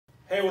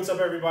Hey, what's up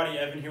everybody?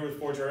 Evan here with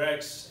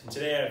ForgeRx, and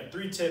today I have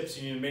 3 tips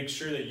you need to make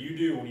sure that you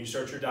do when you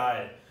start your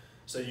diet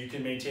so you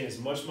can maintain as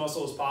much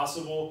muscle as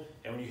possible,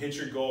 and when you hit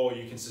your goal,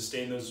 you can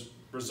sustain those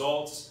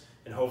results,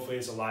 and hopefully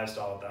it's a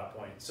lifestyle at that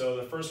point. So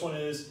the first one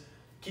is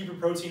keep your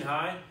protein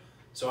high.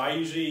 So I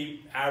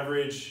usually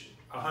average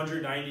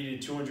 190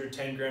 to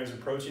 210 grams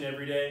of protein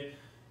every day.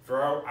 If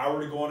I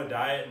were to go on a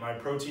diet, my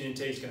protein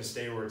intake is going to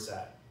stay where it's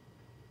at.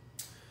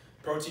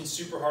 Protein's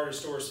super hard to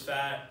store as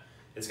fat.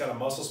 It's got a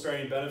muscle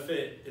sparing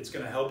benefit. It's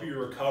going to help you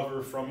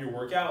recover from your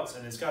workouts,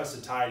 and it's got a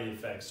satiety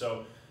effect.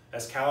 So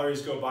as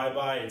calories go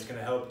bye-bye, it's going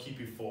to help keep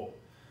you full.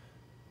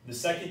 The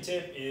second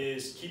tip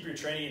is keep your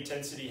training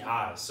intensity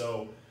high.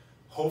 So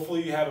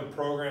hopefully you have a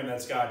program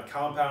that's got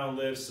compound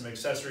lifts, some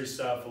accessory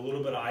stuff, a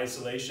little bit of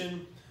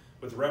isolation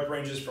with rep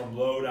ranges from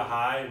low to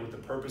high with the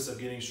purpose of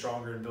getting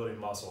stronger and building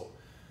muscle.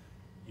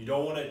 You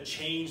don't want to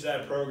change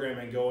that program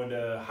and go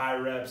into high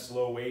reps,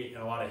 low weight,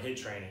 and a lot of HIIT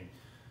training.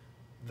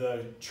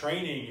 The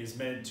training is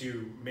meant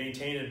to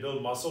maintain and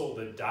build muscle.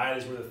 The diet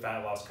is where the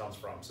fat loss comes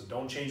from. So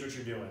don't change what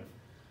you're doing.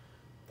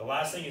 The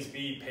last thing is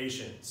be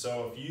patient.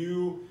 So if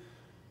you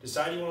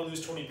decide you want to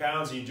lose 20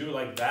 pounds and you do it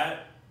like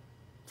that,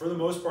 for the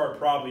most part,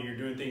 probably you're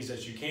doing things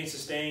that you can't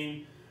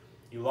sustain.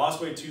 You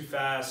lost weight too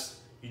fast.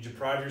 You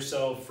deprive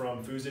yourself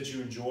from foods that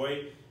you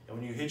enjoy. And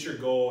when you hit your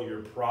goal,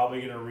 you're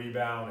probably going to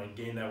rebound and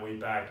gain that weight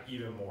back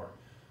even more.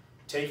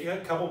 Take a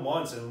couple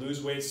months and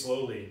lose weight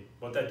slowly.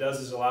 What that does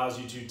is allows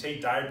you to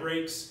take diet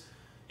breaks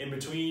in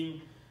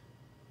between,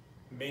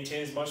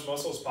 maintain as much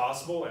muscle as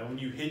possible, and when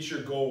you hit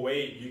your goal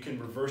weight, you can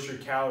reverse your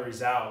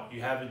calories out.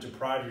 You haven't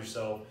deprived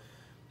yourself,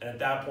 and at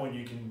that point,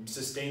 you can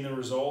sustain the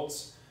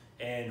results,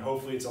 and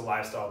hopefully it's a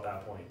lifestyle at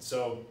that point.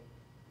 So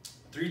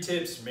 3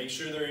 tips, make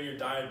sure they're in your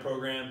diet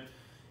program.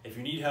 If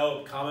you need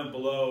help, comment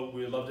below.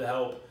 We would love to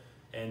help,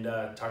 and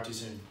talk to you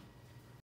soon.